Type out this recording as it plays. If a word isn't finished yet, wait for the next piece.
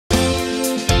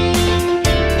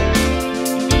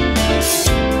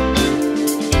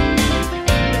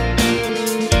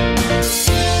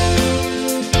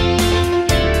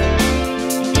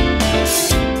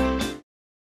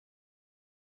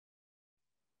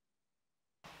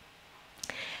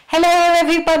Hello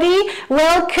everybody,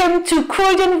 welcome to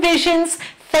Croydon Vision's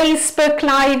Facebook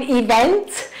Live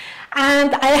event,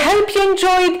 and I hope you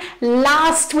enjoyed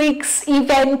last week's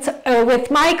event with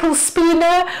Michael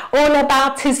Spooner, all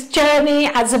about his journey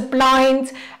as a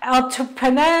blind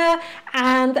entrepreneur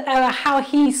and how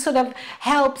he sort of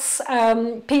helps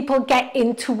people get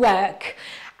into work.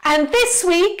 And this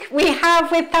week we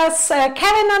have with us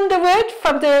Karen Underwood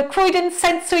from the Croydon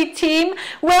Sensory team.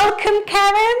 Welcome,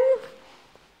 Karen.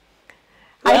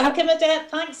 Welcome, Adette.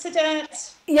 Thanks,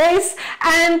 Adette. Yes,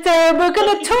 and we're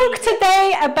going to talk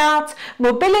today about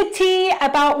mobility,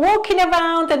 about walking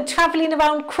around and travelling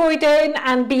around Croydon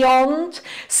and beyond.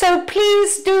 So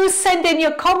please do send in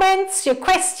your comments, your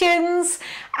questions,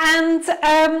 and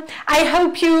I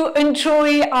hope you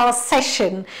enjoy our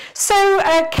session. So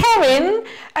Karen,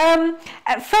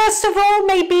 first of all,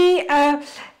 maybe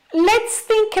let's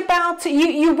think about,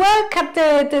 you work at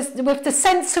with the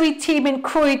sensory team in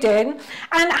Croydon,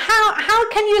 and how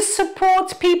can you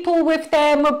support people with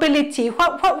their mobility?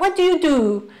 What do you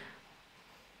do?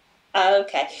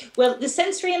 Okay, well, the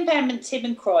sensory impairment team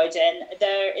in Croydon,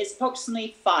 there is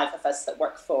approximately 5 of us that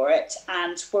work for it,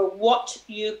 and we're what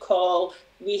you call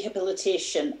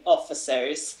rehabilitation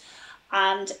officers.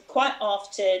 And quite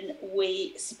often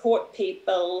we support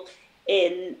people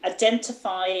in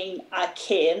identifying a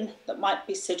cane that might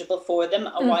be suitable for them,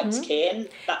 a white cane.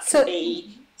 That can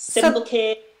be symbol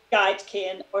cane, guide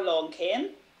cane, or long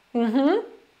cane.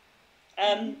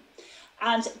 And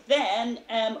then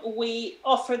we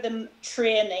offer them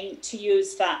training to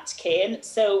use that cane.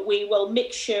 So we will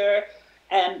make sure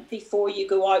before you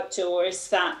go outdoors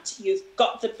that you've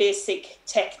got the basic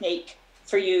technique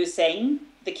for using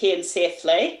the cane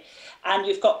safely, and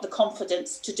you've got the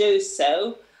confidence to do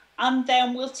so. And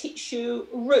then we'll teach you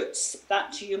routes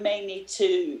that you may need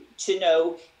to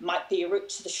know. It might be a route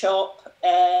to the shop,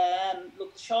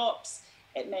 local shops.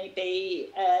 It may be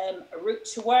a route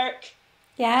to work.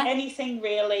 Yeah. Anything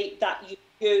really that you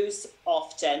use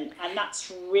often. And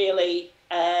that's really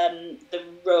the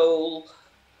role,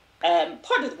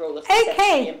 part of the role of the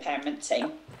sensory impairment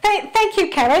team. Thank you,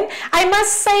 Karen. I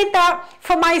must say that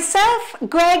for myself,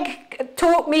 Greg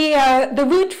taught me the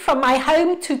route from my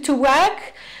home to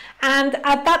work. And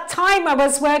at that time I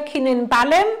was working in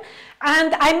Balham,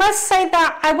 and I must say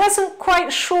that I wasn't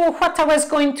quite sure what I was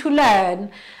going to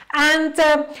learn. And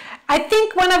I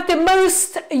think one of the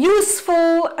most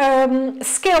useful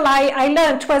skill I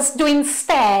learned was doing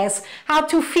stairs, how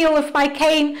to feel with my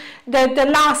cane the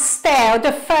last stair, or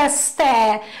the first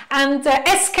stair, and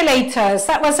escalators.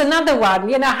 That was another one,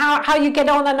 you know, how you get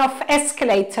on and off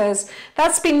escalators.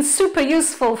 That's been super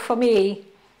useful for me.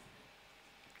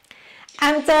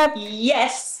 And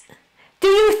yes. Do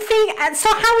you think, so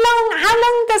how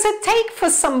long does it take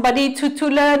for somebody to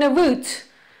learn a route?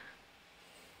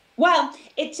 Well,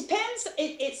 it depends.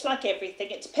 It's like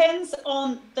everything. It depends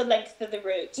on the length of the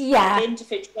route, the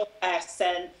individual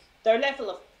person, their level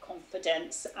of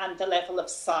confidence and the level of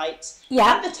sight,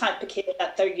 and the type of kit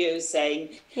that they're using.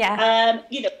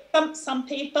 You know, some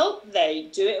people, they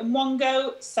do it in one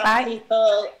go. Some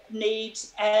people need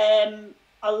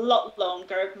a lot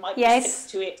longer, might be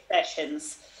 6 to 8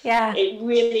 sessions. It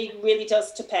really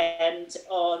does depend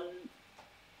on,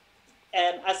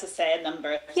 as I say, a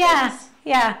number of things.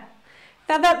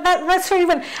 That's really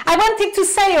good. I wanted to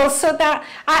say also that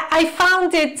I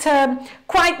found it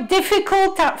quite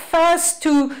difficult at first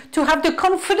to have the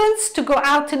confidence to go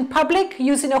out in public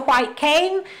using a white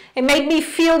cane. It made me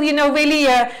feel, you know, really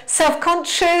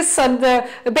self-conscious and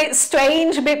a bit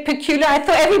strange, a bit peculiar. I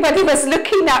thought everybody was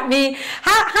looking at me.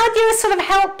 How do you sort of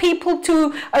help people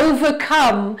to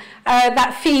overcome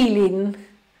that feeling?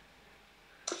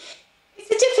 It's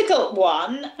a difficult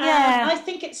one. I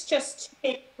think it's just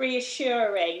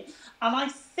reassuring, and I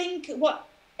think what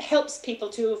helps people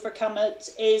to overcome it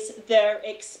is their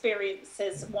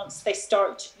experiences once they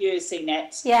start using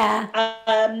it.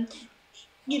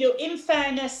 You know, in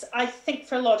fairness, I think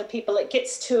for a lot of people it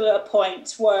gets to a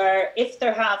point where if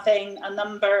they're having a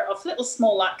number of little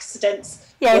small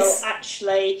accidents, well,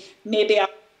 actually, maybe I'll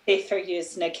pay for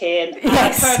using a cane.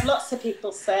 I've heard lots of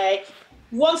people say,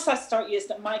 once I start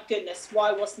using it, my goodness,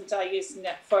 why wasn't I using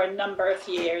it for a number of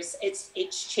years? It's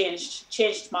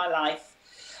changed my life.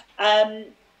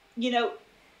 You know,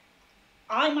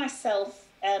 I myself,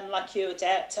 like you,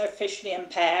 Odette, are visually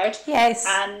impaired.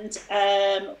 And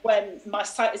when my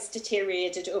sight has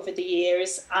deteriorated over the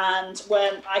years, and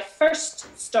when I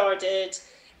first started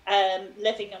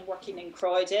living and working in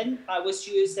Croydon, I was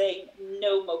using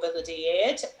no mobility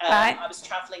aid. I was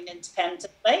travelling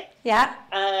independently.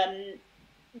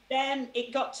 Then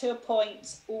it got to a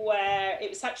point where it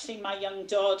was actually my young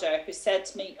daughter who said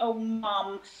to me, "Oh,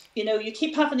 Mum, you know, you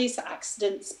keep having these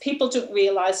accidents. People don't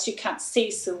realise you can't see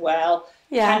so well.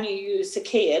 Can you use a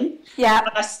cane?" Yeah.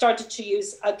 And I started to use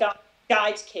a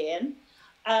guide cane.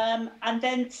 And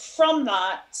then from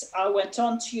that, I went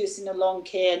on to using a long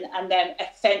cane, and then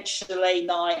eventually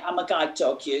now I'm a guide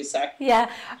dog user. Yeah.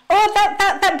 Oh,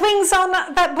 that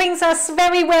brings us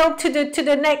very well to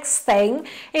the next thing.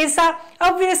 Is that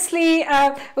obviously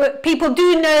people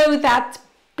do know that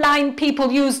blind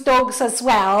people use dogs as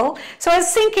well. So I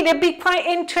was thinking it'd be quite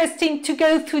interesting to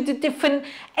go through the different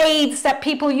aids that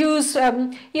people use,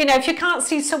 you know, if you can't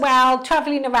see so well,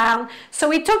 traveling around. So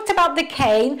we talked about the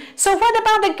cane. So what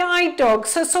about the guide dog?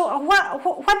 So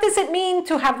what does it mean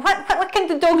to have, what can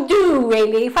the dog do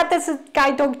really? What does a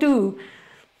guide dog do?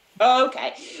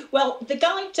 Okay, well, the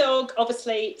guide dog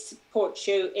obviously supports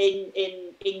you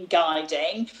in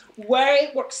guiding. Where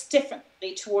it works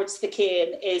differently towards the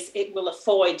cane is it will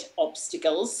avoid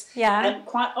obstacles. Yeah. And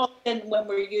quite often when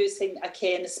we're using a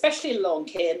cane, especially a long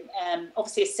cane,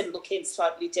 obviously a simple cane is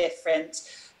slightly different,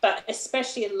 but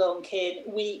especially a long cane,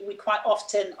 we quite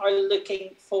often are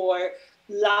looking for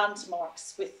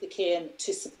landmarks with the cane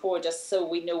to support us so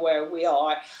we know where we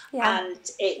are. And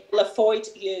it will avoid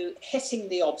you hitting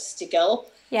the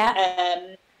obstacle,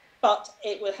 but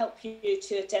it will help you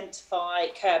to identify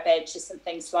curb edges and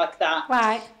things like that.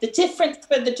 Right. The difference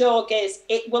with the dog is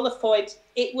it will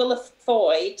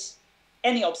avoid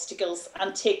any obstacles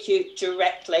and take you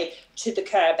directly to the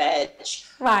curb edge.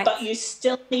 Right. But you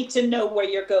still need to know where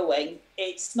you're going.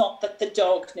 It's not that the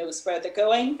dog knows where they're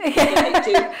going. They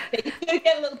do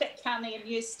get a little bit canny and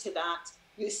used to that.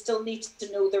 You still need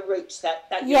to know the route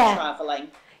that you're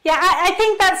travelling. Yeah, I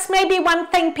think that's maybe one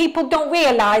thing people don't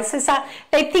realise is that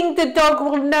they think the dog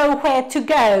will know where to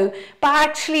go, but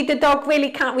actually the dog really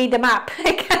can't read the map.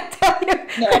 It can't tell you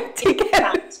where to go.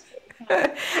 Can't.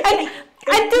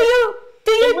 And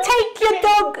do you take your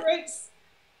dog?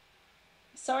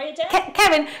 Sorry, Adele?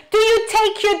 Karen, do you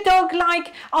take your dog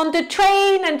like on the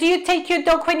train, and do you take your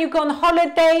dog when you go on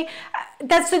holiday?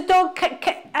 Does the dog,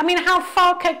 I mean, how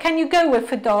far can you go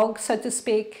with a dog, so to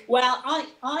speak? Well,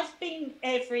 I've been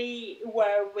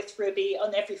everywhere with Ruby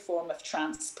on every form of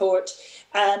transport.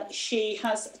 She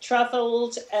has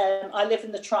travelled, I live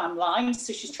in the tram line,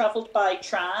 so she's travelled by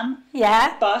tram,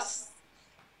 bus,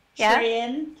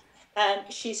 train.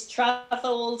 She's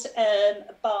travelled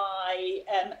by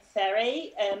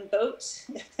ferry, boat.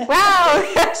 Wow!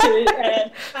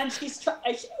 And she's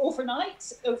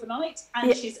overnight,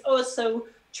 and she's also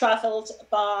travelled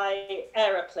by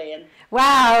aeroplane.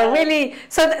 Wow, really?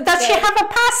 So does she have a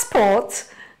passport?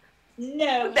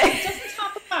 No, she doesn't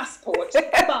have a passport,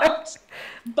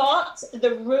 but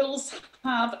the rules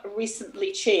have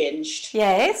recently changed.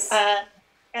 Yes.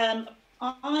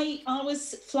 I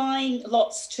was flying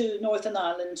lots to Northern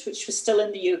Ireland, which was still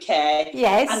in the UK.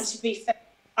 Yes. And to be fair,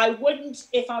 I wouldn't,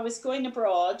 if I was going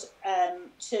abroad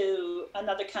to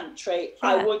another country,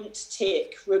 I wouldn't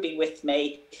take Ruby with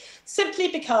me. Simply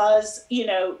because, you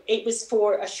know, it was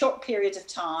for a short period of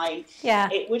time. Yeah.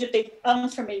 It would have been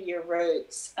unfamiliar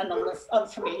routes and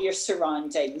unfamiliar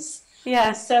surroundings. Yeah.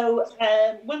 And so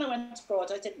when I went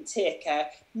abroad, I didn't take her.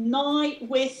 Now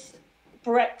with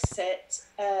Brexit,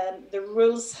 the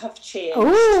rules have changed.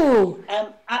 Ooh.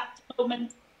 At the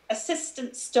moment,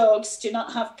 assistance dogs do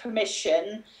not have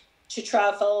permission to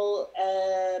travel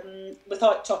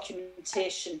without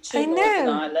documentation to Northern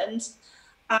Ireland.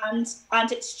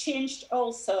 And it's changed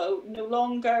also. No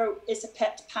longer is a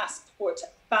pet passport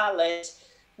valid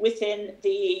within the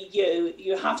EU.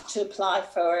 You have to apply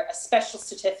for a special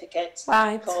certificate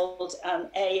called an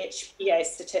AHPA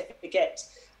certificate,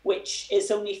 which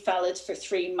is only valid for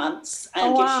 3 months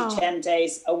and gives you 10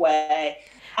 days away.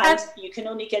 And you can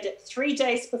only get it 3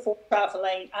 days before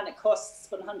travelling, and it costs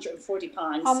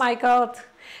 £140. Oh my God.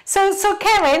 So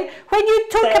Karen, when you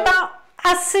talk about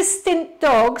assistant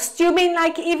dogs, do you mean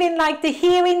like even like the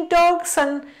hearing dogs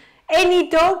and any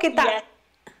dog?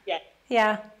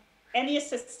 Yeah. Any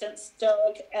assistance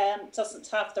dog doesn't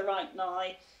have the right now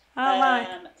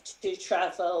to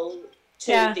travel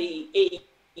to the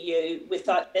EU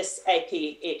without this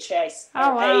AHPA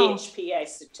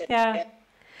certificate. Yeah.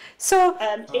 So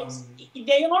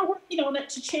they are working on it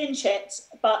to change it,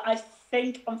 but I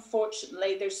think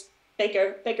unfortunately there's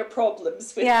bigger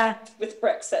problems with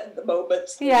Brexit at the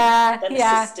moment than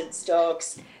assistance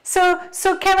dogs.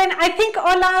 So Karen, I think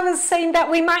Ola was saying that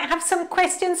we might have some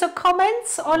questions or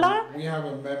comments. Ola? We have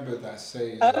a member that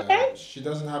says she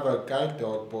doesn't have a guide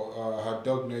dog, but her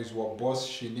dog knows what bus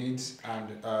she needs and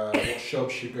what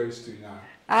shop she goes to now.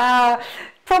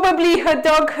 probably her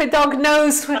dog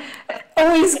knows,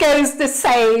 always goes the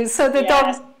same. So the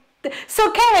dog. So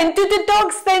Karen, do the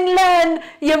dogs then learn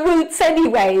your routes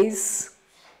anyways?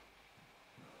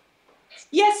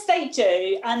 Yes, they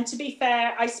do. And to be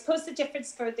fair, I suppose the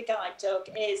difference for the guide dog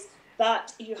is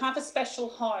that you have a special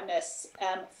harness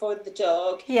for the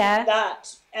dog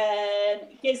that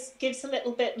gives a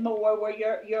little bit more, where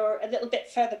you're a little bit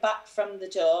further back from the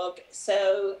dog,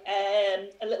 so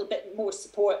a little bit more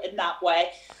support in that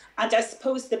way. And I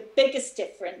suppose the biggest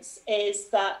difference is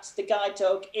that the guide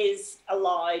dog is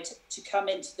allowed to come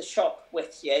into the shop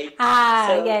with you.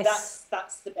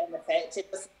 That's the benefit.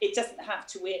 It doesn't have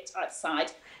to wait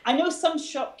outside. I know some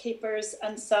shopkeepers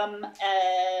and some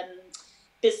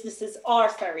businesses are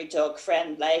very dog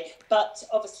friendly, but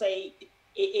obviously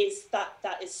it is that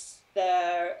is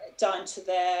down to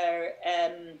their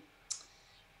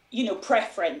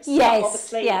preference. Yes,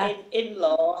 obviously in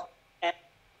law,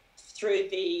 through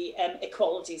the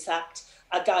Equalities Act,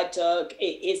 a guide dog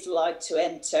is allowed to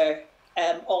enter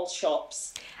all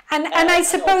shops. And I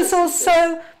suppose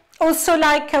also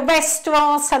like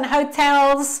restaurants and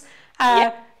hotels,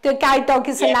 the guide dog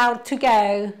is allowed to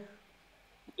go.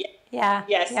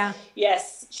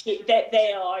 Yes,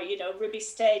 they are. Ruby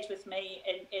stayed with me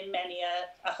in many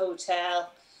a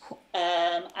hotel,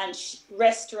 and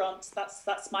restaurants.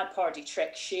 That's my party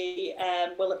trick. She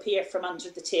will appear from under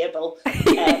the table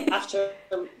after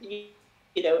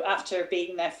after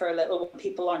being there for a little.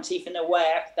 People aren't even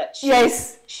aware that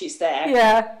she's there.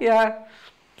 Yeah.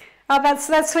 Oh,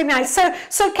 that's really nice.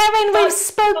 So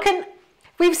Karen,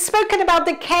 We've spoken about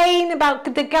the cane, about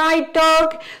the guide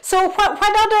dog. So what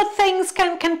other things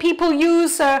can people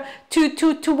use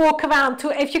to walk around?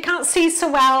 If you can't see so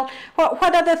well,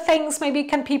 what other things maybe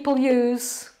can people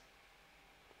use?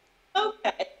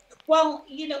 Okay. Well,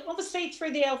 obviously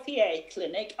through the LPA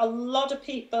clinic, a lot of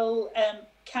people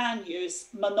can use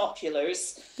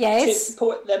monoculars to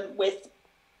support them with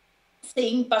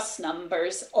seeing bus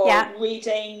numbers or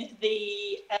reading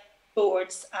the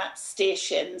boards at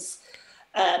stations.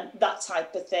 That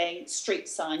type of thing, street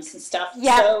signs and stuff.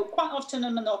 So quite often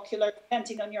a monocular,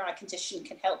 depending on your eye condition,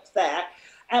 can help there.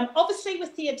 Obviously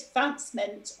with the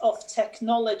advancement of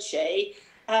technology,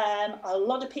 a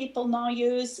lot of people now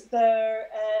use their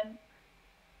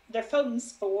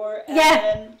phones for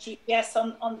GPS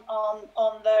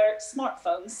on their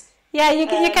smartphones. Yeah, you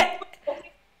can.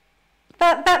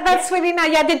 That's really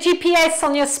nice. Yeah, the GPS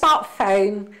on your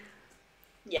smartphone.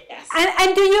 Yes.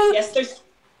 And do you? Yes, there's.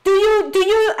 Do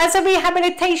you, as a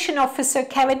rehabilitation officer,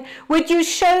 Karen, would you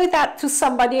show that to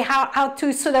somebody, how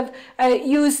to sort of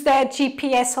use their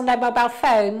GPS on their mobile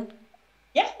phone?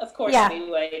 Yeah, of course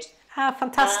we would. Ah,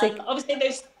 fantastic. Obviously,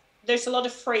 there's a lot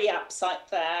of free apps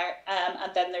out there,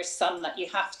 and then there's some that you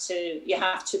have to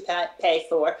pay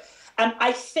for.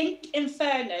 I think, in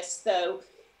fairness, though,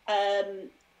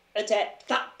 Odette,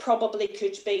 that probably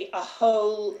could be a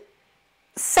whole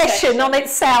session on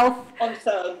itself. On its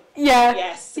own. Yeah.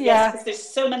 Yes. Because there's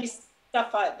so many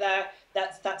stuff out there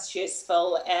that's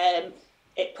useful.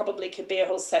 It probably could be a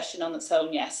whole session on its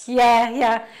own. Yes.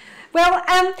 Yeah. Well,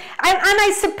 and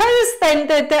I suppose then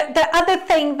the other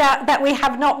thing that we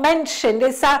have not mentioned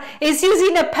is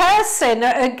using a person,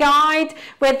 a guide,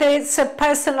 whether it's a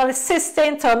personal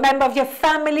assistant or a member of your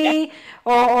family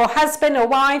or husband or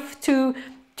wife to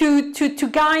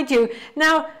guide you.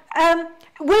 Now,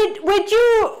 would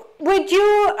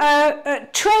you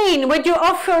train? Would you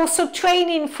offer also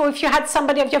training for if you had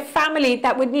somebody of your family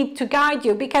that would need to guide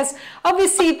you? Because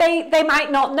obviously they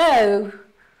might not know.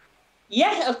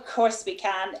 Yeah, of course we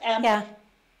can.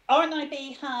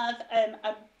 RNIB have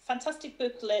a fantastic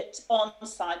booklet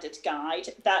on-sided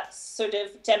guide that sort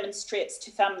of demonstrates to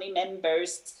family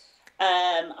members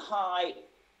how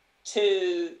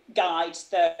to guide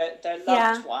their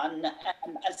loved one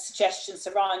and suggestions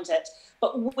around it.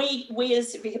 But we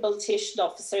as rehabilitation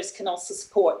officers can also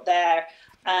support there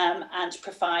and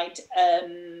provide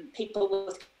people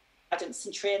with guidance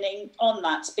and training on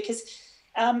that, because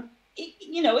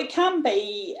it can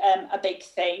be a big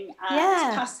thing,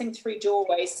 and passing through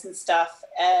doorways and stuff,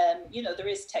 there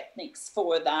is techniques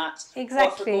for that. Exactly.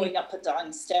 Or for going up and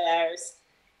down stairs,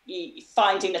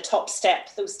 finding a top step,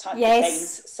 those type of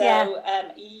things. So,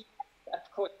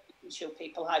 of course, you can show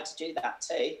people how to do that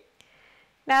too.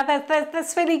 Now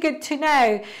that's really good to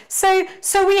know. So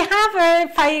we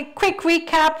have quick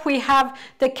recap. We have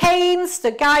the canes, the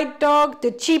guide dog,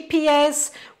 the GPS.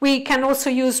 We can also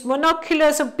use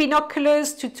monoculars or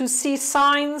binoculars to see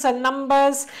signs and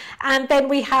numbers. And then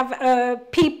we have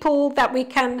people that we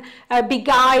can be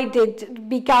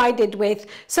guided with.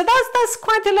 So that's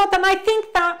quite a lot. And I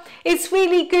think that it's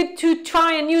really good to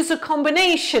try and use a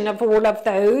combination of all of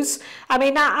those. I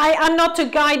mean, I'm not a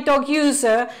guide dog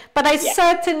user, but I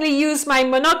certainly use my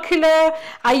monocular,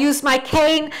 I use my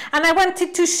cane, and I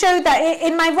wanted to show that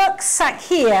in my rucksack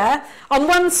here, on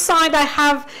one side I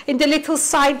have, in the little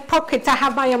side pocket, I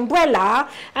have my umbrella,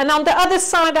 and on the other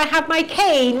side I have my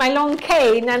cane, my long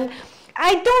cane, and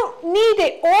I don't need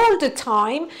it all the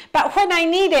time, but when I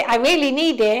need it, I really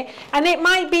need it. And it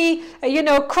might be, you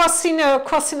know, crossing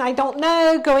I don't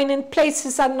know, going in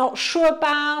places I'm not sure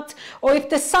about, or if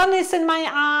the sun is in my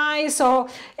eyes, or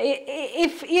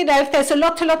if, you know, if there's a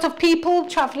lot of people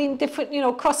traveling different, you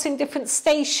know, crossing different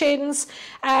stations.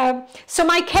 So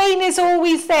my cane is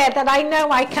always there, that I know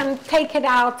I can take it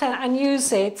out and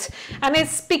use it. And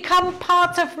it's become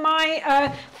part of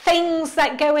my things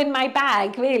that go in my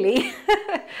bag, really.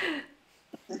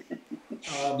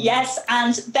 Yes,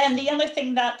 and then the other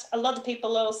thing that a lot of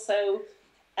people also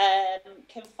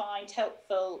can find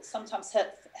helpful, sometimes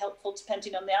helpful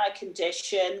depending on the eye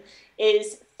condition,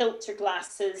 is filter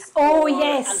glasses. Oh,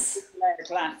 yes. And glare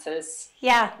glasses.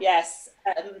 Yeah. Yes.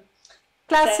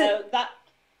 Glasses. So that,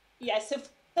 yeah, so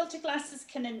filter glasses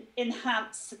can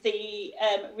enhance the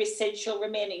residual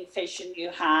remaining vision you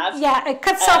have. Yeah, it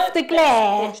cuts off the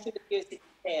glare.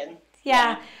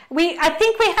 Yeah, I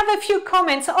think we have a few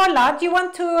comments. Ola, do you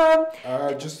want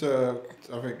to? Just I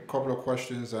think a couple of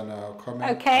questions and a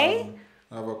comment. Okay.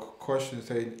 I have a question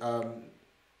saying,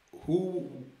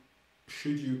 who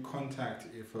should you contact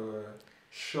if a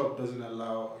shop doesn't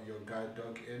allow your guide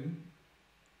dog in?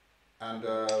 And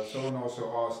someone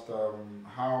also asked,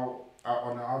 how,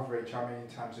 on average, how many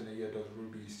times in a year does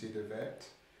Ruby see the vet?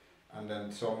 And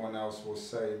then someone else was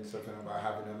saying something about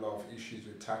having a lot of issues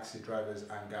with taxi drivers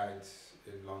and guides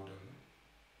in London.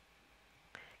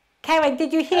 Karen,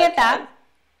 did you hear that?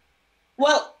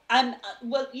 Well,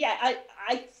 yeah,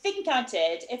 I think I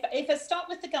did. If I start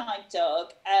with the guide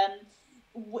dog,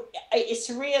 it's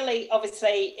really,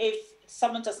 obviously, if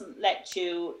someone doesn't let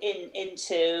you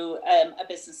into a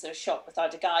business or a shop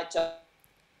without a guide dog,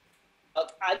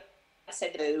 I'd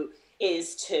say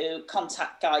is to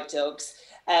contact guide dogs,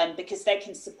 because they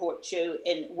can support you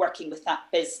in working with that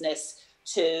business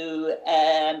to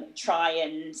try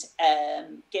and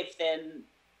give them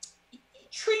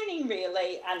training,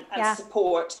 really, and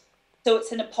support, so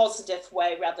it's in a positive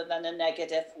way rather than a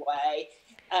negative way.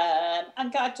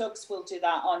 And guide dogs will do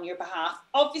that on your behalf.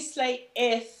 Obviously,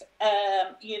 if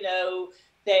you know,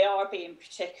 they are being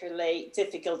particularly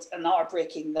difficult and are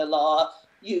breaking the law,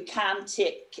 you can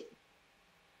take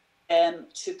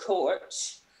to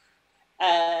court,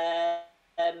 and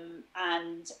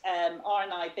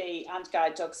RNIB and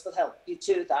guide dogs will help you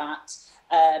do that,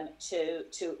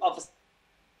 to obviously.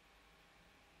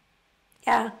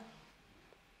 Yeah.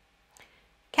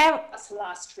 That's the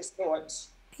last resort.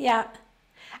 Yeah.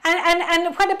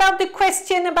 And what about the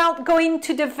question about going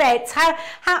to the vet?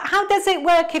 How does it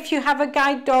work if you have a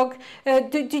guide dog?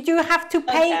 Did you have to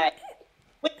pay? Okay.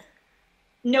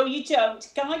 No, you don't.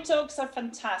 Guide dogs are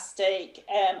fantastic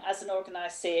as an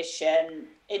organisation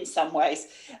in some ways,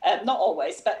 not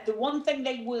always, but the one thing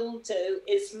they will do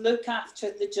is look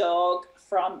after the dog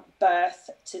from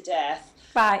birth to death.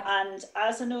 Right. And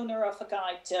as an owner of a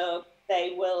guide dog,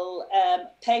 they will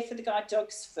pay for the guide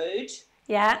dog's food.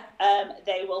 Yeah.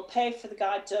 They will pay for the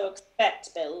guide dog's vet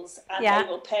bills, and they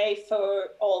will pay for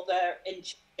all their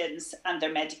injections and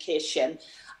their medication.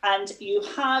 And you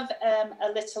have a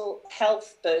little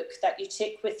health book that you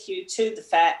take with you to the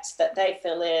vet that they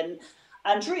fill in.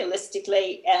 And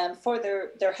realistically, for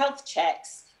their health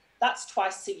checks, that's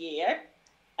twice a year.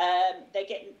 They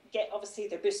get obviously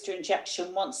their booster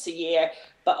injection once a year,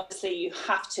 but obviously you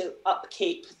have to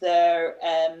upkeep their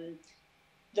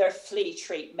flea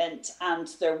treatment and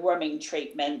their worming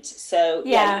treatment. So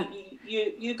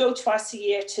you go twice a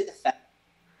year to the vet.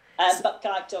 But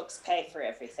guide dogs pay for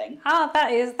everything. Oh,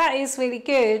 that is really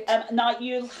good. Now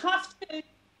you'll have to.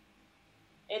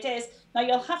 It is. Now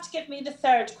you'll have to give me the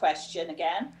third question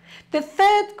again. The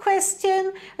third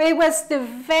question, it was the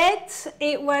vet.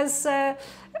 It was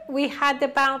we had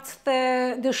about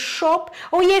the shop.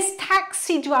 Oh yes,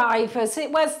 taxi drivers.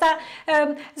 It was that.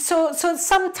 So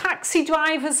some taxi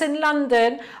drivers in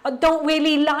London don't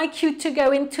really like you to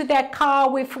go into their car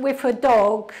with a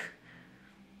dog.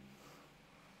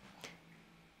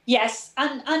 Yes,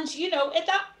 and you know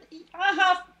that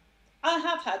I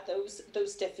have had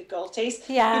those difficulties.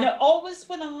 Yeah. You know, always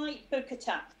when I book a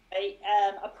taxi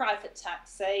a private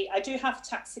taxi. I do have a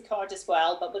taxi card as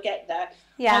well, but we'll get there.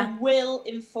 Yeah. I will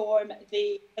inform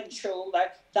the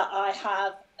controller that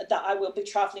I will be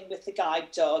travelling with the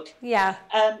guide dog. Yeah.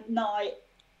 Now,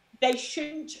 they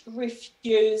shouldn't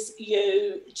refuse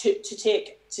you to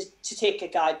take a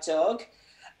guide dog.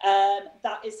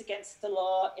 That is against the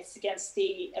law. It's against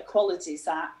the Equalities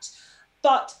Act.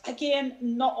 But again,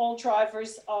 not all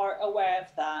drivers are aware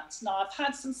of that. Now, I've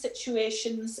had some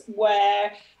situations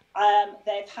where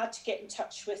they've had to get in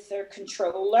touch with their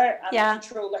controller, and the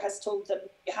controller has told them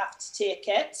you have to take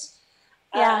it.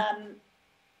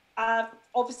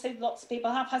 Obviously, lots of people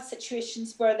have had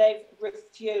situations where they've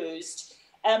refused.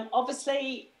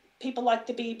 Obviously, people like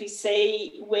the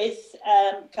BBC with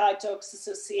Guide Dogs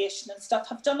Association and stuff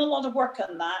have done a lot of work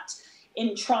on that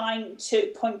in trying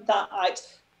to point that out.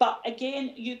 But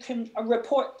again, you can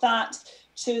report that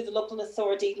to the local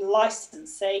authority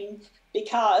licensing,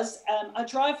 because a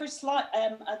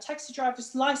taxi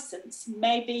driver's license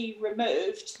may be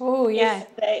removed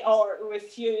if they are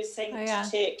refusing to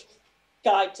take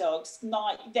guide dogs.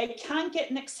 Now, they can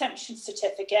get an exemption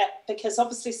certificate, because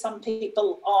obviously some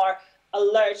people are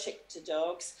allergic to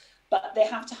dogs, but they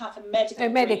have to have a medical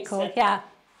reason.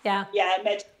 A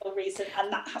medical reason,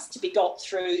 and that has to be got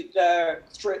through their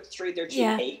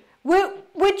GP.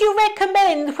 Would you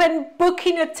recommend, when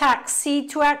booking a taxi,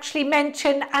 to actually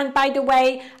mention, and by the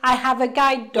way, I have a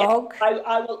guide dog?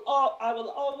 I will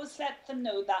always let them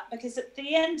know that, because at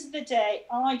the end of the day,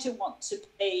 I don't want to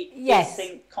be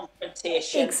facing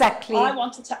confrontation. Exactly. I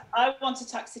want a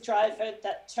taxi driver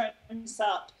that turns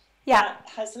up, that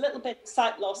has a little bit of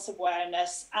sight loss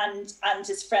awareness and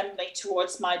is friendly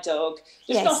towards my dog.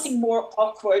 There's nothing more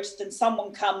awkward than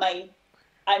someone coming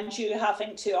and you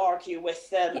having to argue with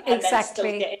them and then still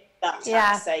get in that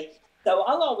taxi. So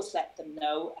I'll always let them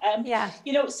know.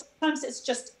 You know, sometimes it's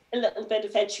just a little bit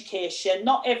of education.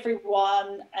 Not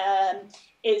everyone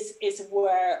is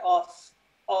aware of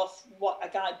what a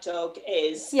guide dog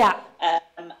is.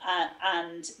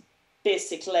 And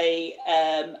basically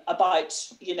about,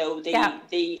 you know,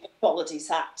 the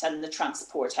Equalities Act and the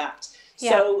Transport Act.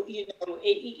 So, you know, it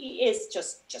is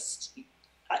just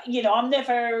you know, I'm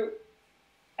never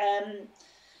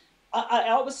I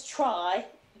always try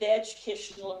the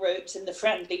educational route and the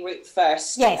friendly route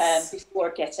first,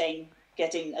 before getting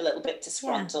a little bit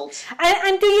disgruntled.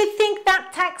 And do you think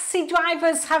that taxi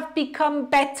drivers have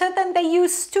become better than they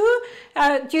used to?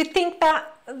 Do you think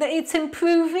that it's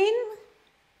improving?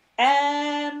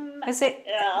 Is it?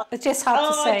 It's just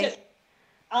hard to say.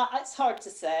 It's hard to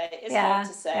say. It's hard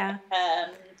to say.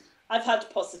 I've had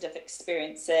positive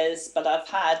experiences, but I've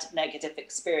had negative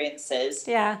experiences.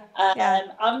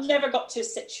 I've never got to a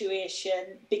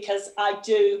situation, because I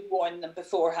do warn them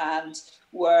beforehand,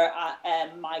 where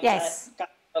my guide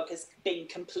dog has been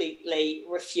completely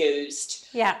refused.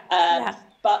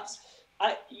 But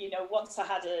you know, once I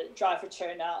had a driver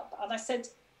turn up, and I said,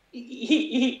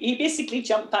 he basically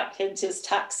jumped back into his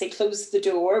taxi, closed the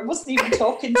door, wasn't even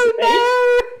talking to me.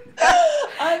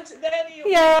 And then he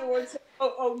opened the door and said,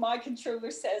 oh, my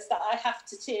controller says that I have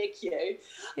to take you.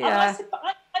 And I said, but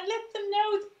I let them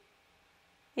know.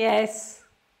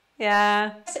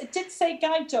 It did say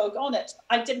guide dog on it.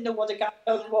 I didn't know what a guide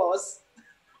dog was.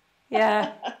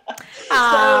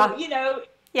 So, you know,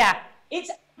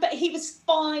 but he was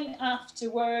fine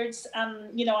afterwards,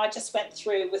 and you know, I just went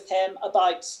through with him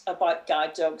about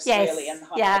guide dogs, really, and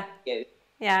how to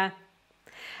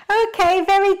Okay,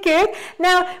 very good.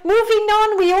 Now, moving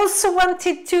on, we also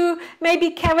wanted to,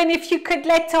 maybe Karen, if you could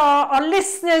let our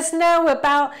listeners know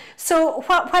about, so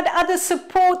what other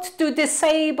support do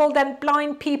disabled and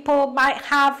blind people might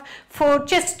have for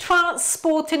just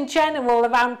transport in general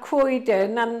around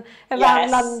Croydon and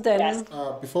around London?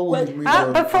 Before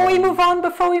we move on,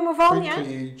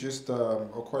 quickly, just a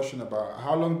question about,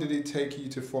 how long did it take you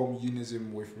to form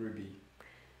Unism with Ruby?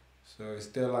 So is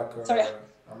there like a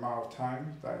amount of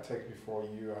time that it takes before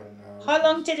you and how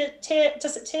long does it take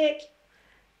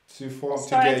to form to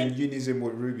get in Unism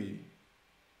with Ruby?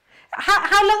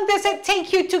 How long does it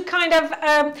take you to kind of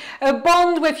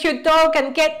bond with your dog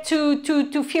and get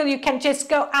to feel you can just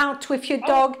go out with your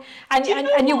dog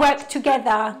and you work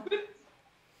together?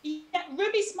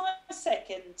 Ruby's my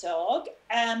second dog.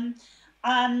 And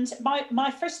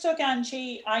my first dog,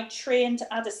 Angie, I trained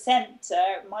at a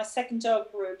centre. My second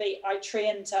dog, Ruby, I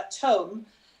trained at home.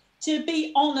 To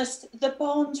be honest, the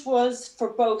bond for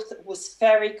both was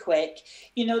very quick.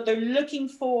 You know, they're looking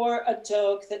for a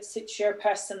dog that suits your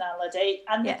personality.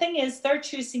 And the thing is, they're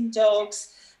choosing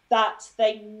dogs that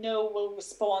they know will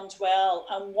respond well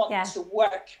and want to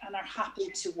work and are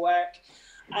happy to work.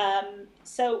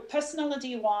 So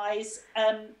personality-wise,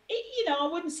 you know, I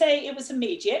wouldn't say it was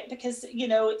immediate because, you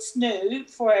know, it's new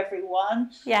for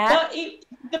everyone. Yeah. But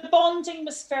the bonding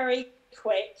was very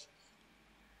quick.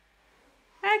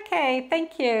 Okay,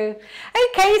 thank you.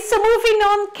 Okay, so moving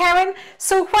on, Karen.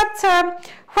 So what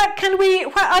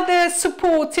other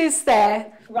support is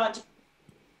there? Right.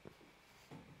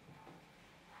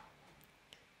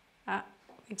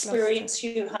 Experience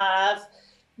you have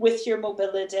with your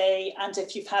mobility, and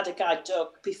if you've had a guide dog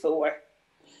before.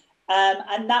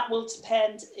 And that will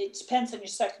depend, it depends on your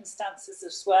circumstances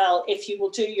as well. If you will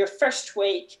do your first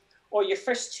week or your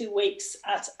first 2 weeks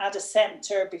at a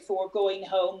centre before going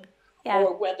home,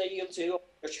 or whether you'll do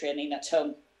your training at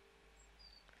home.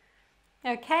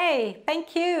 Okay,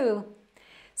 thank you.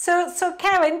 So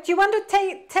Karen, do you want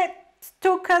to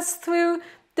talk us through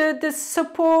the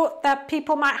support that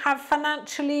people might have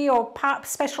financially, or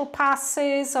special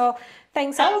passes or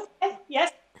things like that? Okay,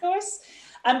 yes, of course.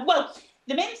 Well,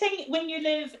 the main thing when you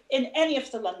live in any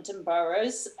of the London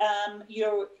boroughs,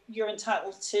 you're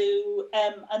entitled to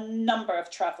a number of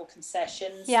travel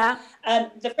concessions. Yeah.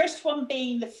 The first one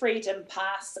being the Freedom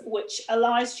Pass, which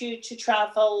allows you to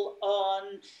travel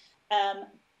on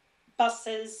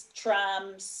buses,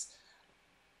 trams,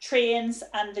 trains,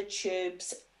 and the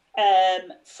tubes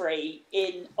free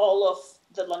in all of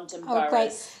the London boroughs.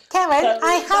 Great. Karen,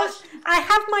 so I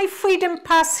have my Freedom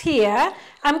Pass here.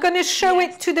 I'm going to show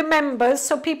it to the members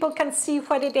so people can see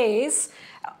what it is.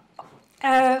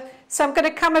 So I'm going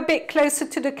to come a bit closer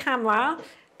to the camera.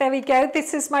 There we go.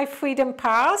 This is my Freedom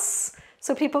Pass,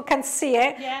 so people can see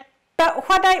it. Yeah. But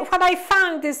what I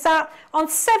found is that on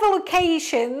several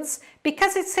occasions,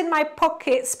 because it's in my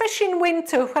pocket, especially in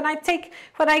winter, when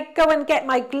I go and get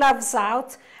my gloves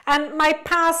out, and my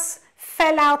pass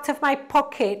fell out of my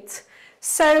pocket.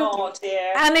 So, oh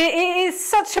dear. And it is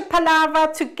such a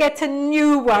palaver to get a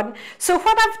new one. So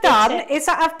what I've done is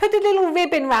I've put a little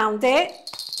ribbon around it,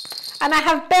 and I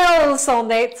have bells on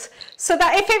it, so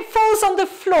that if it falls on the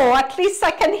floor, at least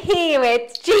I can hear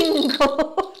it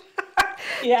jingle.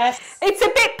 Yes. It's a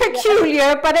bit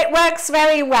peculiar, but it works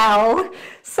very well.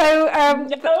 So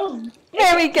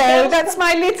there we go. That's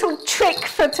my little trick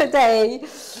for today.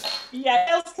 Yeah,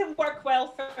 bells can work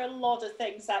well for a lot of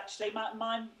things, actually.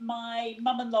 My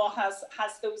mum-in-law has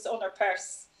those on her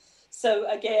purse. So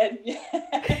again,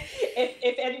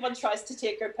 if anyone tries to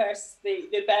take her purse,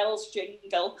 the bells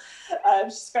jingle.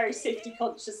 She's very safety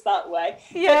conscious that way.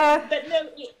 Yeah. But no,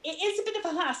 it is a bit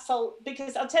of a hassle,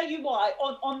 because I'll tell you why.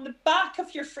 On the back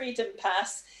of your Freedom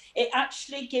Pass, it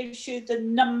actually gives you the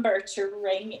number to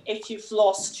ring if you've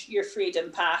lost your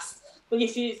Freedom Pass. Well,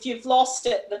 if you've lost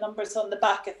it, the number's on the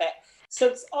back of it. So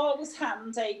it's always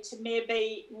handy to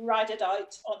maybe write it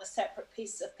out on a separate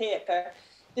piece of paper.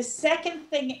 The second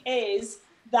thing is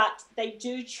that they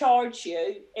do charge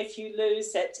you, if you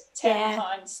lose it,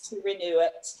 £10 to renew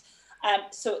it.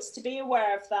 So it's to be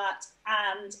aware of that,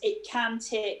 and it can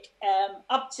take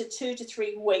up to 2 to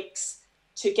 3 weeks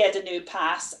to get a new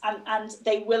pass, and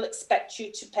they will expect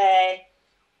you to pay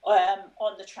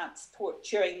on the transport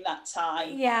during that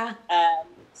time. Yeah.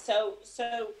 So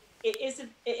it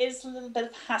is a little bit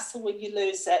of hassle when you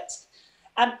lose it.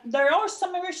 There are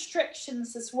some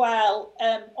restrictions as well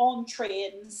on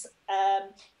trains.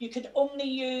 You can only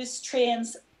use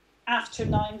trains after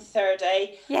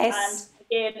 9:30. Yes. And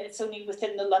again, it's only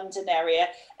within the London area.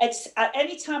 It's at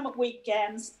any time at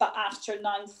weekends, but after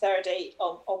 9:30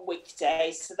 on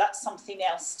weekdays. So that's something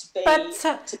else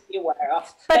to be aware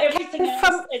of. But everything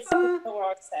else, it's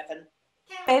 4/7.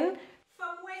 Kevin,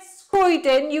 from West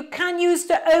Croydon, you can use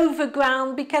the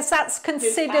overground, because that's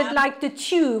considered like the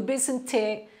tube, isn't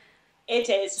it? It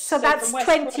is. So that's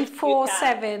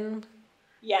 24/7.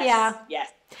 Yes. Yeah. Yes.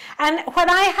 And what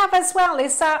I have as well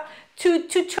is that to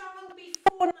travel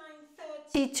before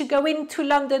 9:30 to go into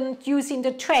London using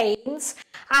the trains,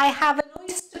 I have an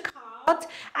Oyster card,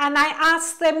 and I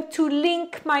ask them to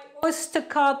link my Oyster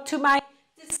card to my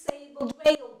disabled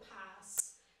rail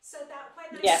pass, so that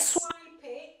when I swipe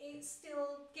it, it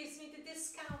still gives me the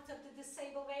discount of the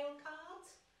disabled rail card.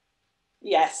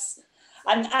 Yes.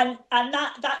 And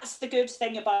that's the good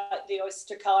thing about the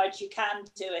Oyster card. You can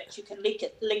do it. You can link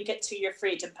it to your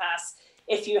Freedom Pass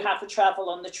if you have to travel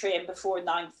on the train before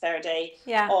 9:30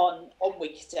 on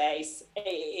weekdays.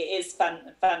 It is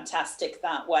fantastic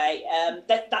that way.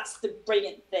 That's the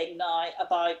brilliant thing now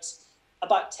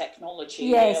about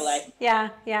technology. Really. Yeah.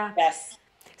 Yes.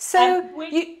 So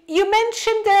you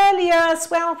mentioned earlier as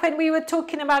well, when we were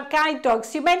talking about guide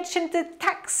dogs, you mentioned the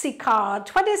taxi card.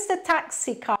 What is the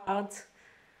taxi card?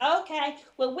 Okay,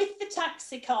 well, with the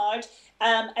taxi card,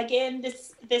 Again,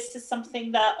 this is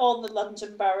something that all the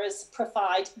London boroughs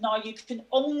provide. Now, you can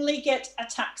only get a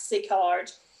taxi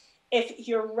card if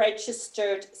you're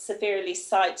registered severely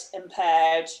sight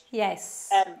impaired,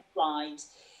 yes, blind.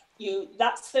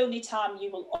 That's the only time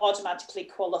you will automatically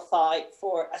qualify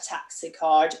for a taxi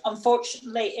card.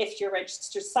 Unfortunately, if you're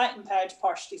registered sight impaired,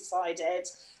 partially sighted,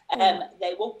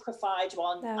 they won't provide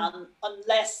one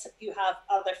unless you have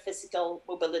other physical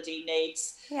mobility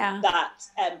needs that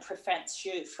prevents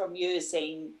you from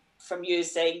using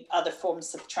other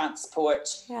forms of transport.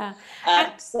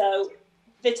 So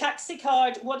the taxi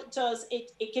card, what it does,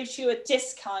 it gives you a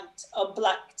discount on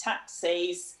black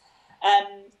taxis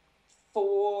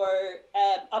for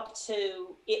up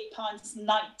to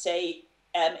 £8.90.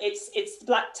 It's the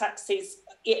black taxis,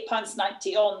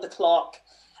 £8.90 on the clock,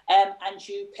 and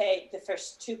you pay the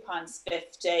first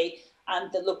 £2.50,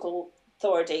 and the local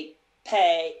authority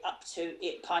pay up to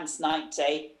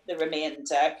 £8.90, the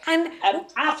remainder. And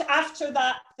after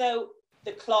that, though,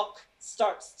 the clock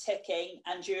starts ticking,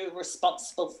 and you're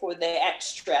responsible for the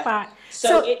extra. Right.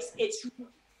 So it's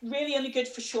really only good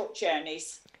for short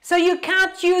journeys. So you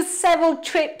can't use several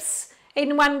trips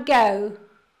in one go?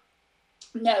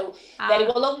 No, they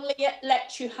will only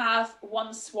let you have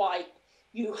one swipe.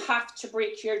 You have to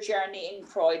break your journey in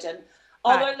Croydon.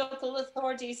 Other local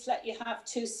authorities let you have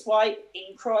 2 swipes.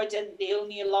 In Croydon, they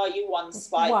only allow you 1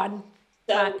 swipe. One.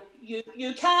 So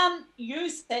you can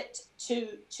use it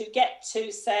to get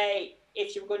to, say,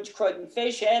 if you were going to Croydon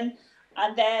Vision,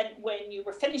 and then when you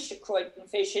were finished at Croydon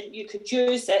Vision, you could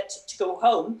use it to go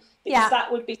home, because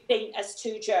that would be seen as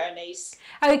 2 journeys.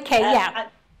 Okay,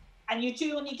 and you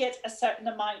do only get a certain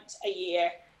amount a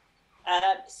year.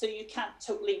 So you can't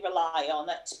totally rely on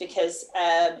it, because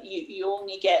you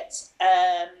only get,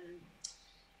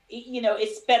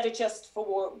 it's better just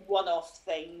for one-off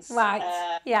things. Right,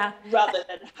 rather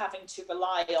than having to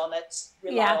rely on it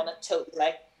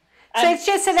totally. So it's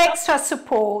just an extra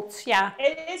support,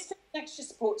 It is an extra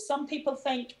support. Some people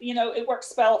think, it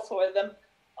works well for them.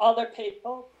 Other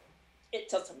people, it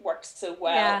doesn't work so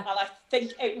well. And I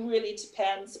think it really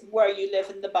depends where you live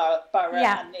in the borough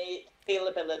and the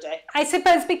availability. I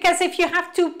suppose, because if you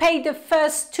have to pay the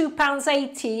first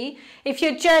 £2.80, if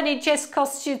your journey just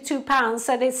costs you £2,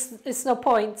 then it's no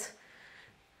point.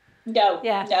 No.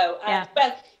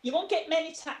 Well, you won't get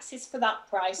many taxis for that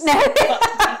price. No. But to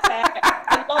be fair,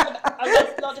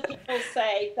 a lot of people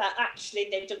say that actually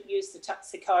they don't use the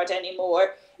taxi card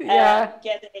anymore.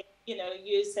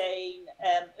 Using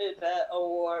Uber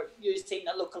or using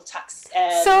a local taxi.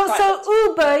 So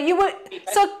Uber,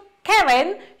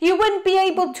 Karen, you wouldn't be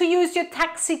able to use your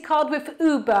taxi card with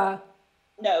Uber.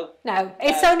 No.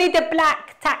 It's only the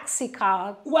black taxi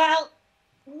card. Well,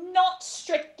 not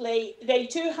strictly. They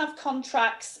do have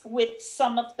contracts with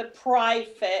some of the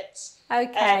private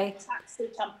taxi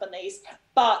companies,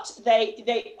 but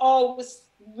they always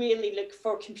really look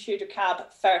for computer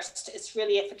cab first. It's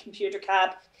really if a computer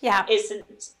cab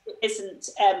isn't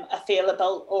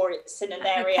available, or it's in an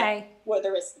area where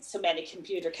there isn't so many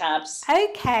computer cabs.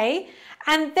 Okay,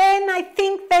 and then I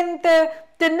think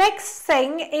the next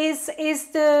thing is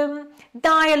the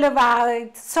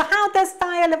dial-a-ride. So how does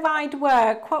dial-a-ride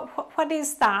work? What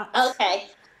is that? Okay.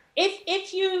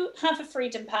 If you have a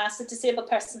freedom pass, a disabled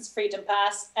person's freedom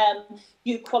pass,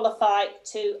 you qualify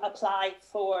to apply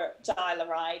for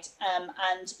dial-a-ride,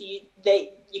 and you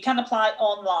can apply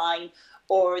online,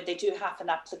 or they do have an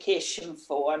application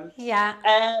form.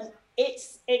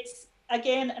 It's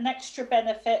again an extra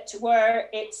benefit where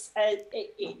it's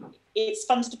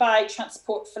funded by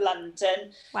Transport for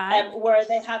London, where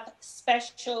they have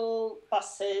special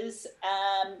buses,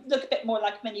 look a bit more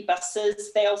like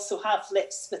minibuses. They also have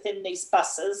lifts within these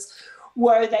buses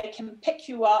where they can pick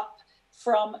you up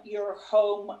from your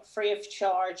home free of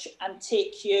charge and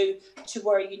take you to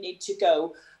where you need to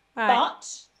go. But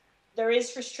there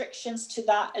is restrictions to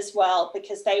that as well,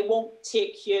 because they won't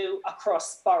take you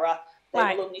across borough.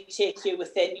 They will only take you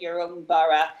within your own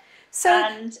borough.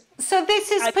 So this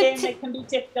is again, they can be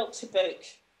difficult to book.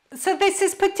 So this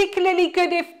is particularly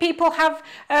good if people have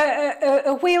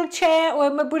a wheelchair or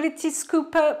a mobility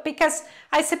scooter, because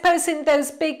I suppose in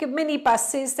those big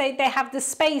minibuses they have the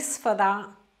space for that.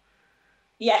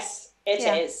 Yes, it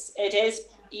is. It is.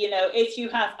 If you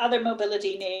have other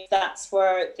mobility needs, that's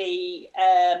where the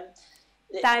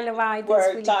dial-a-ride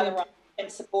can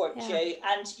support you,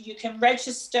 and you can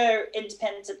register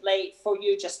independently for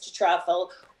you just to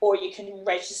travel, or you can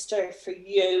register for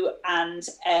you and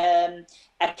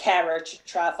a carer to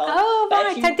travel. Oh,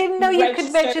 right! I didn't know you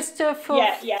could register for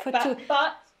two.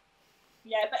 But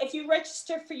if you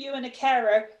register for you and a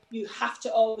carer, you have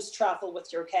to always travel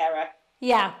with your carer.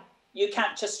 Yeah. You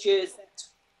can't just use it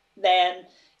then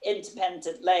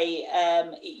independently.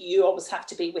 You always have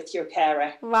to be with your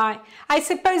carer. Right. I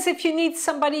suppose if you need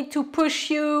somebody to push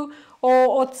you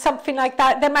or something like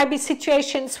that, there might be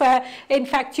situations where, in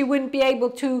fact, you wouldn't be able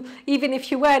to, even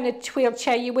if you were in a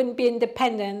wheelchair, you wouldn't be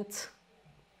independent.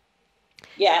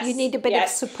 Yes. You need a bit of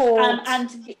support.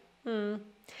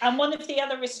 And one of the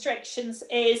other restrictions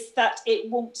is that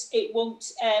it won't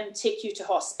take you to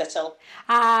hospital.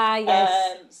 Ah,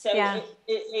 yes.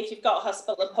 If you've got a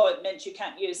hospital appointment, you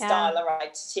can't use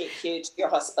Dial-A-Ride to take you to your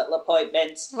hospital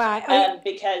appointment. Right.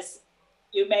 Because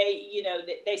you may,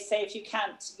 they say if you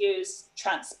can't use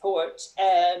transport,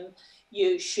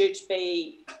 you should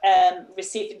be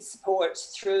receiving support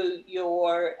through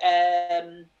your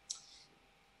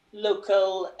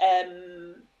local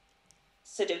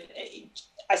sort of,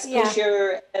 I suppose,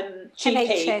 your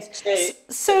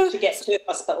GP to get to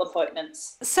hospital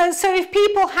appointments. So if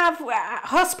people have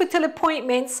hospital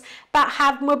appointments but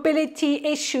have mobility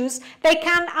issues, they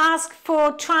can ask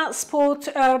for transport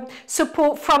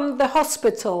support from the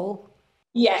hospital.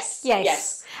 Yes.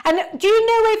 Yes. And do you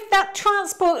know if that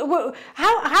transport?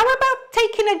 How about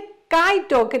taking a guide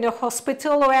dog in a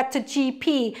hospital or at a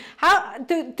GP? How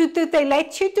do they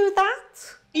let you do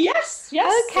that? Yes.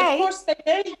 Okay. Of course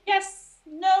they do. Yes.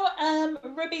 No.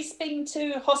 Ruby's been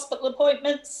to hospital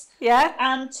appointments. Yeah.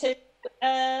 And to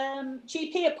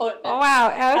GP appointments. Oh,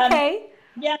 wow. Okay.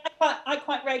 I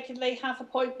quite regularly have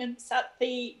appointments at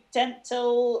the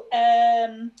dental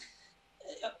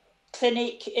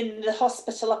clinic in the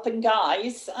hospital up in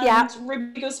Guy's, and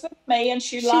Ruby goes with me, and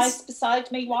she's lies beside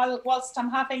me whilst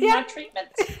I'm having my treatment.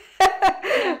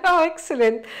 Oh,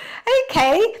 excellent.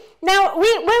 Okay, now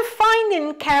we're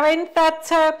finding, Karen, that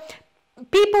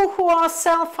people who are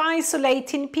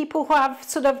self-isolating, people who have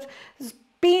sort of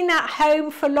been at home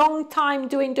for a long time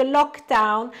during the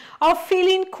lockdown, are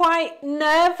feeling quite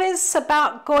nervous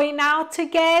about going out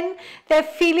again. They're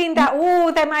feeling that,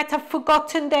 they might have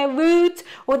forgotten their route,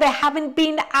 or they haven't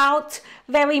been out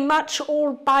very much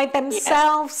all by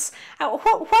themselves. Yes.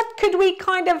 What could we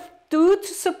kind of do to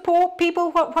support people?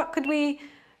 What could we...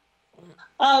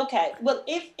 Okay, well,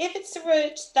 if it's a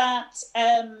route that,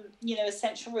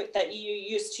 essential route that you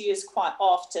used to use quite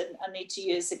often and need to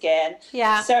use again,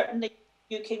 certainly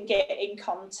you can get in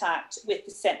contact with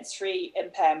the sensory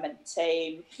impairment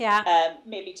team,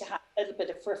 maybe to have a little bit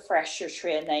of refresher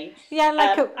training.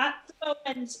 At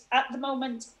the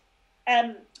moment,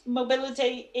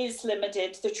 mobility is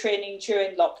limited, the training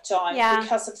during lockdown,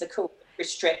 because of the COVID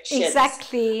restrictions.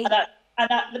 Exactly.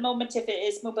 And at the moment, if it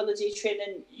is mobility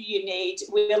training you need,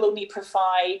 we'll only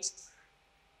provide,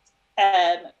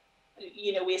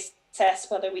 we assess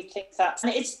whether we think that's...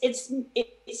 And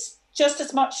it's just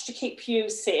as much to keep you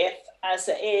safe as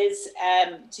it is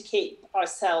to keep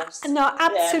ourselves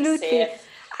absolutely safe.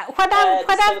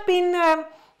 I've been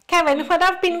Karen, what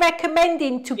I've been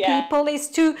recommending to people is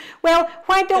to,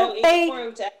 why don't they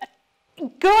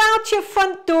go out your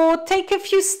front door, take a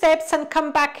few steps and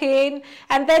come back in,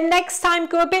 and then next time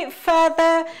go a bit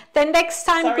further, then next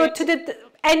time go to the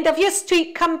end of your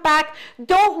street, come back.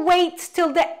 Don't wait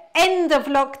till the end of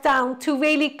lockdown to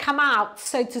really come out,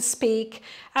 so to speak.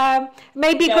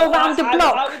 Maybe go around the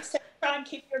block. I would say try and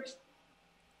keep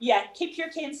your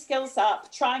cane skills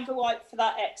up. Try and go out for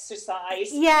that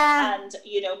exercise. And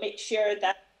make sure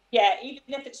that even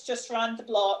if it's just around the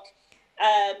block,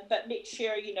 but make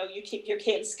sure you keep your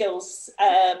cane skills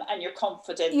and your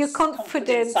confidence. Your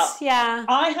confidence up.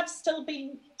 I have still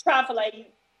been traveling.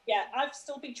 I've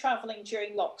still been travelling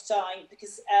during lockdown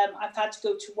because I've had to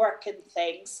go to work and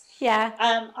things.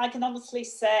 I can honestly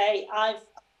say I've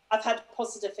had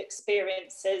positive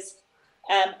experiences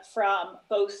from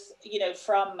both,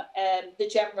 from the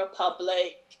general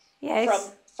public,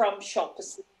 from shop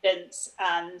assistants,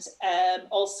 and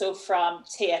also from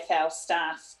TfL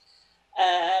staff.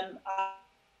 And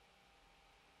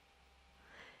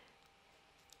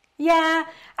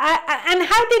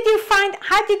how did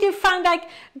you find like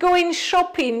going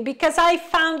shopping? Because I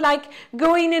found like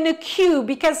going in a queue,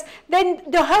 because then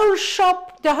the whole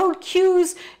shop, the whole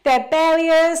queues, their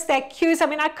barriers, their queues. I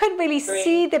mean, I couldn't really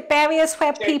see the barriers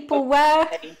where people were.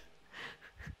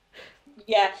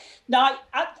 Now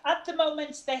at the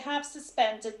moment they have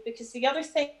suspended, because the other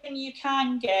thing you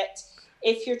can get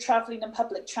if you're travelling in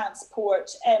public transport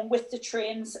with the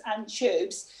trains and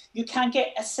tubes, you can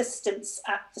get assistance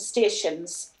at the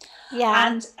stations.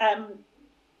 And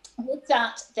with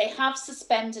that, they have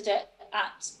suspended it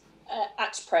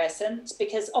at present,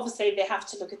 because obviously they have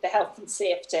to look at the health and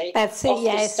safety of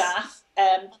the staff.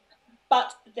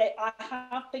 but I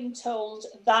have been told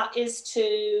that is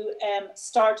to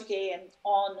start again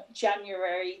on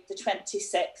January the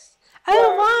 26th.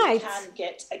 Oh, right. You can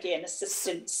get, again,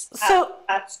 assistance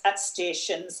at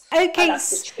stations. Okay. And at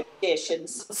the tube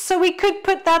stations. So we could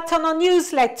put that on our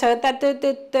newsletter, that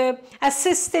the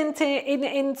assistant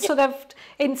in sort of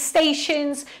in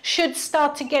stations should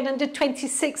start again on the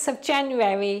 26th of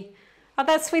January. Oh,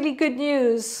 that's really good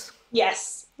news.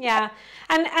 Yes. Yeah.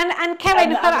 And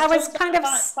Karen, I was kind of...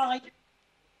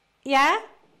 Yeah?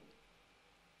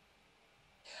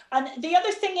 And the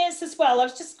other thing is as well, I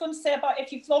was just going to say about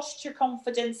if you've lost your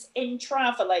confidence in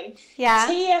travelling,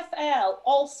 TfL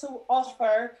also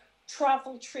offer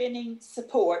travel training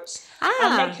support.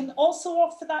 And they can also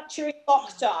offer that during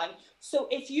lockdown. So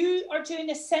if you are doing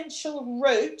essential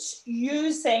route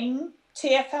using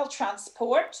TfL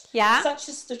transport, such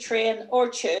as the train or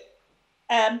tube,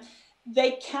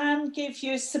 they can give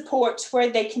you support where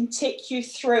they can take you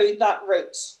through that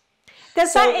route.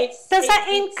 Does that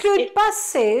include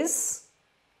buses?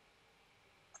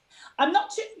 I'm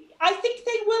not. I think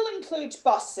they will include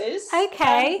buses.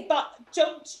 Okay. But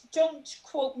don't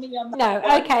quote me on that. No.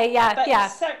 One. Okay. Yeah. But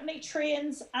certainly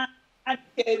trains and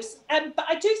tubes. But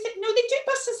I do think they do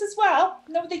buses as well.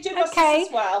 No, they do buses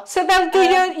as well. So they'll do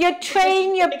your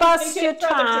train, your bus, your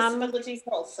tram. Disabilities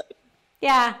also.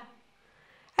 Yeah.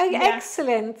 Oh,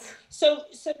 excellent. So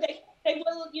they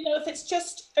will, if it's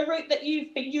just a route that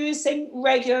you've been using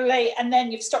regularly and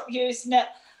then you've stopped using it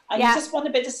and you just want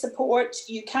a bit of support,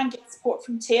 you can get support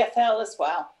from TfL as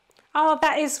well. Oh,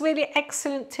 that is really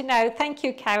excellent to know. Thank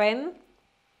you, Karen.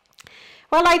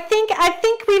 Well, I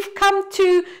think we've come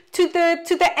to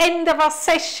the end of our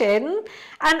session,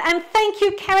 and thank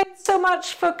you, Karen, so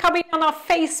much for coming on our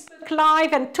Facebook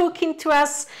Live and talking to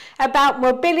us about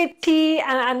mobility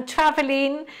and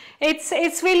travelling.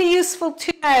 It's really useful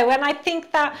to know, and I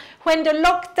think that when the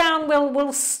lockdown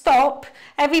will stop,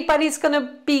 everybody's going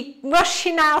to be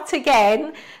rushing out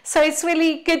again. So it's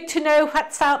really good to know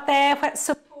what's out there, what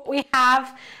support we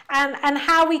have, and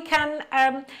how we can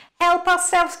help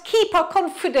ourselves keep our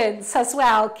confidence as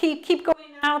well. Keep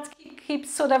going out, keep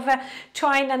sort of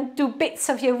trying and do bits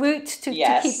of your route to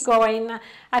keep going.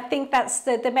 I think that's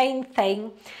the main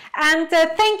thing. And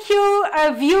thank you,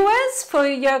 viewers, for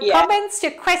your comments,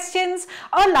 your questions.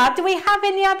 Ola, do we have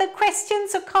any other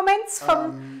questions or comments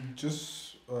from? Just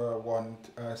one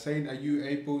saying, are you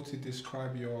able to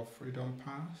describe your Freedom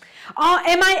Pass?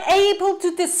 Am I able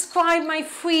to describe my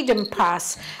Freedom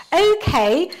Pass?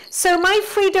 Okay, so my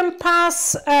Freedom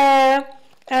Pass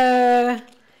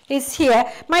is here.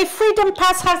 My Freedom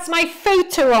Pass has my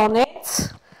photo on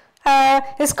it.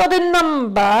 It's got a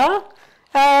number.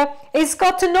 It's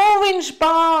got an orange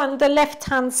bar on the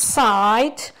left-hand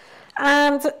side.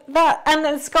 And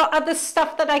it's got other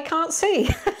stuff that I can't see.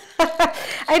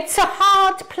 It's a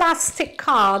hard plastic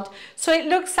card, so it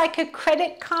looks like a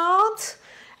credit card.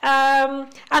 And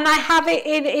I have it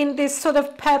in this sort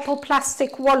of purple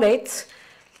plastic wallet.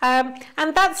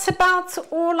 And that's about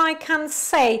all I can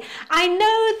say. I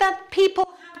know that people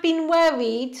have been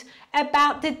worried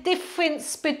about the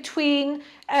difference between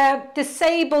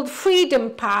disabled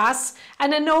Freedom Pass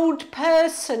and an old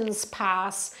person's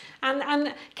pass.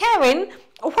 And Karen,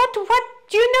 what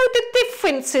do you know the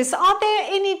differences? Are there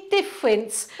any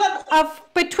difference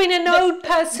between an old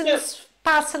person's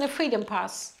pass and a Freedom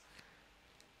Pass?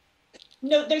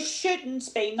 No, there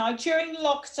shouldn't be. Now, during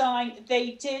lockdown,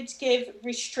 they did give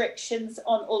restrictions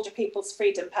on older people's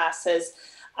Freedom Passes,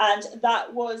 and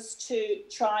that was to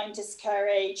try and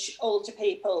discourage older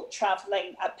people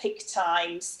travelling at peak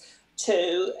times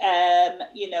to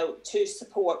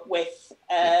support with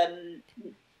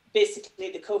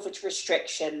basically the COVID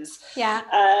restrictions.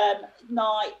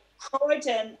 Now,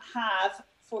 Croydon have,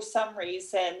 for some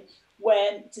reason,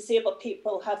 when disabled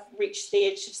people have reached the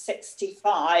age of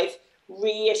 65,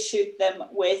 reissued them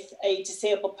with a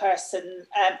disabled person,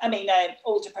 an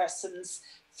older person's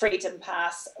Freedom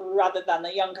Pass rather than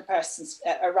a younger person's,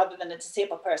 or rather than a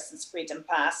disabled person's Freedom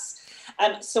Pass.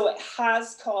 So it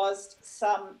has caused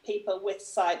some people with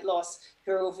sight loss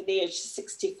who are over the age of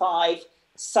 65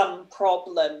 some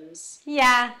problems.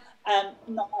 Now,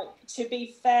 to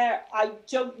be fair, I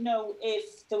don't know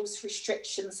if those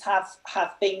restrictions have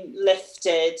been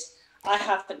lifted. I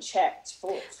haven't checked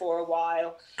for a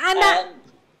while. And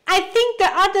I think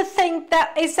the other thing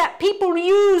that is that people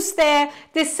use their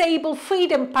disabled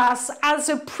freedom pass as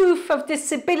a proof of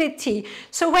disability.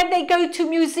 So when they go to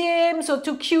museums or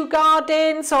to Kew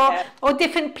Gardens or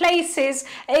different places,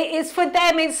 it's for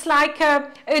them it's like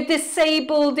a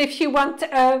disabled, if you want,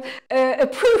 a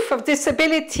proof of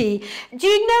disability. Do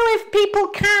you know if people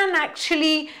can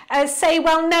actually say,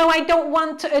 well, no, I don't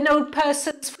want an old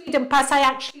person's freedom pass, I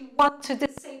actually want a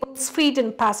disabled's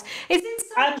freedom pass? Is it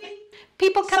something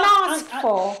people can ask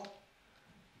for?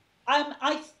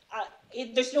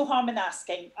 There's no harm in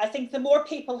asking. I think the more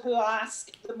people who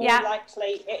ask, the more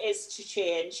likely it is to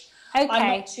change. Okay.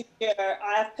 I'm not too sure.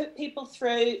 I have put people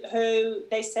through who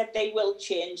they said they will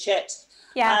change it.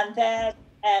 Yeah. And then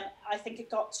I think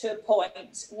it got to a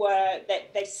point where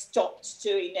they stopped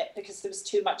doing it because there was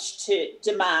too much to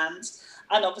demand.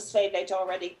 And obviously they'd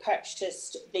already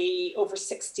purchased the over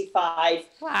 65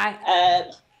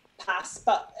 pass,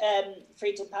 but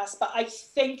freedom pass. But I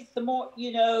think the more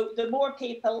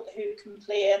people who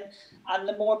complain and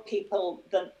the more people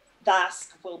that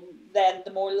ask, then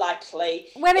the more likely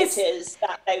it is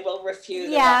that they will refuse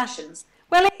elections.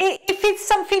 Well, if it's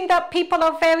something that people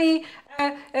are very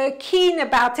keen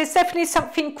about, it's definitely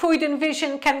something Croydon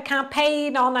Vision can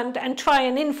campaign on and try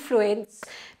and influence,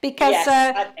 because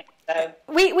I think so.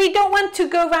 We don't want to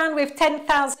go around with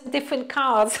 10,000 different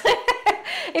cards.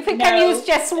 If we can use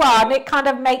just one, it kind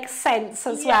of makes sense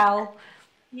as well.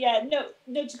 Yeah,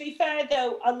 no. To be fair,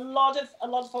 though, a lot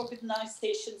of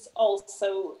organisations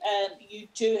also you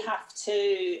do have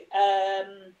to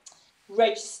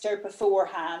register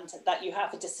beforehand that you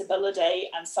have a disability,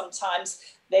 and sometimes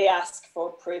they ask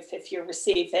for proof if you're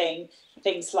receiving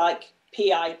things like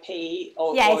PIP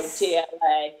or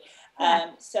DLA.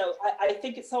 So I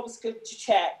think it's always good to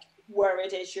check where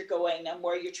it is you're going and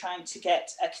where you're trying to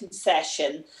get a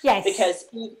concession. Yes. Because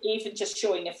even just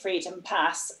showing a freedom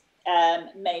pass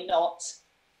may not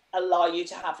allow you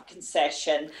to have a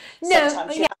concession. No,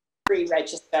 sometimes you have to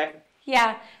pre-register.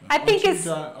 Yeah, I think it's...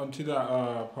 Onto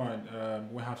that point,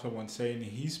 we have someone saying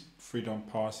his freedom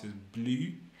pass is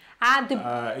blue.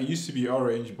 It used to be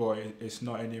orange, but it's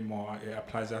not anymore. It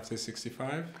applies after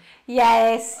 65.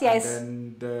 Yes.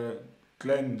 And then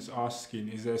Glenn's asking,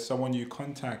 is there someone you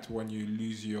contact when you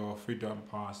lose your freedom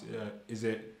pass? Is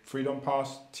it Freedom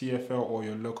Pass, TFL, or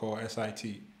your local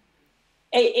SIT?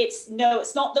 It's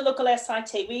not the local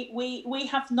SIT. We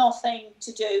have nothing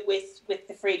to do with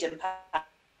the freedom pass.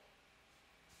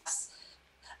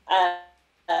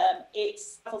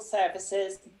 It's travel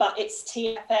services, but it's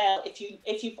TFL.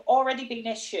 If you've already been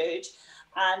issued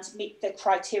and meet the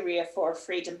criteria for a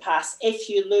freedom pass, if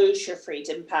you lose your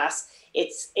freedom pass,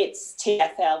 it's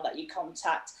TFL that you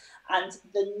contact, and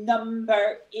the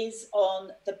number is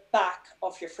on the back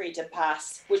of your freedom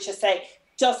pass, which I say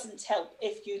doesn't help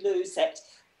if you lose it.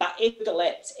 But if you Google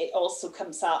it, it also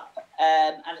comes up,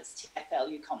 and it's TFL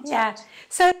you contact. Yeah.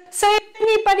 So if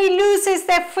anybody loses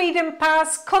their freedom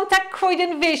pass, contact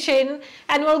Croydon Vision,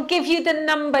 and we'll give you the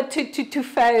number to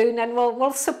phone, and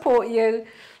we'll support you.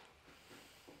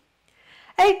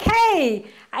 Okay,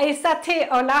 is that it,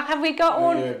 Ola? Have we got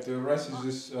all? Yeah, the rest is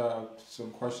just some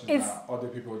questions that other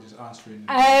people are just answering.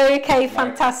 Okay,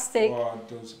 fantastic.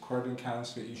 Does Croydon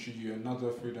Council issue you another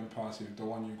freedom pass if the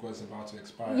one you got is about to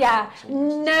expire? Yeah,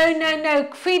 no.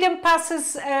 Freedom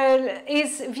passes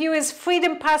viewers.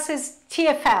 Freedom passes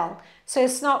TFL, so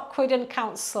it's not Croydon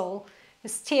Council.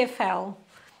 It's TFL.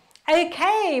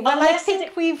 Okay, well, I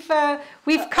think we've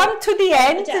come to the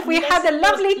end. We had a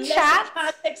lovely chat. It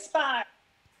has expired.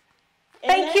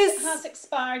 Thank you. It has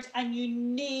expired, and you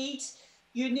need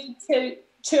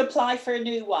to apply for a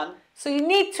new one. So you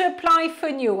need to apply for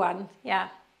a new one, yeah.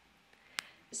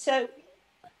 So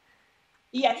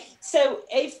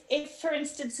if for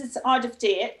instance it's out of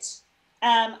date,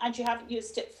 and you haven't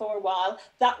used it for a while,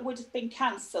 that would have been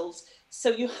cancelled. So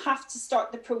you have to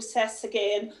start the process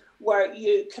again, where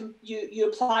you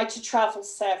apply to travel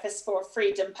service for a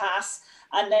freedom pass,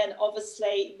 and then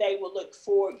obviously they will look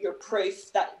for your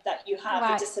proof that you have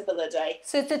a disability.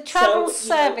 So it's a travel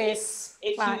service.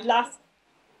 If you last,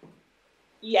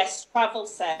 yes, travel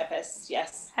service,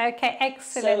 yes. Okay,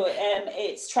 excellent. So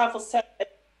it's travel service.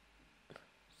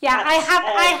 Yeah, I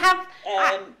have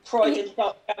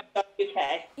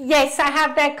Croydon.gov.uk. Yes, I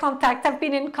have their contact. I've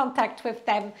been in contact with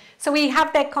them. So we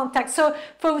have their contact. So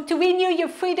to renew your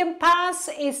freedom pass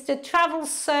is the travel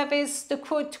service, the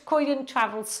Croydon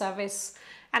travel service.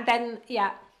 And then,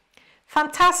 yeah.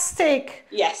 Fantastic.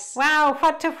 Yes. Wow,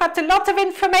 what a lot of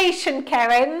information,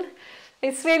 Karen.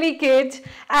 It's really good.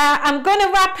 I'm going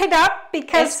to wrap it up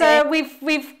because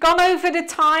we've gone over the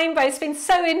time, but it's been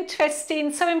so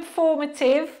interesting, so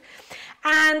informative.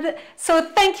 And so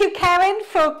thank you, Karen,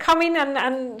 for coming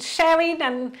and sharing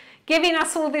and giving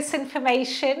us all this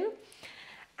information.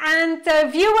 And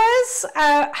viewers,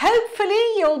 hopefully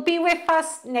you'll be with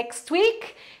us next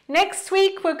week. Next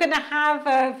week we're going to have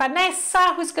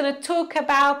Vanessa, who's going to talk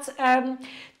about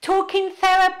talking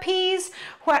therapies,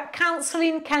 what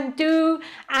counselling can do,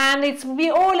 and it's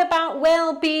be all about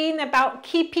well-being, about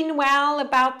keeping well,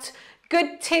 about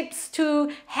good tips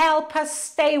to help us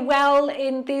stay well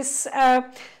in these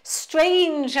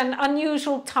strange and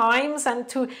unusual times, and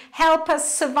to help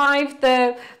us survive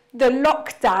the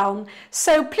lockdown.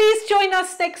 So please join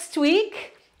us next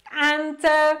week, and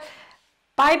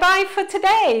bye-bye for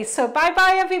today. So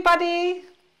bye-bye, everybody.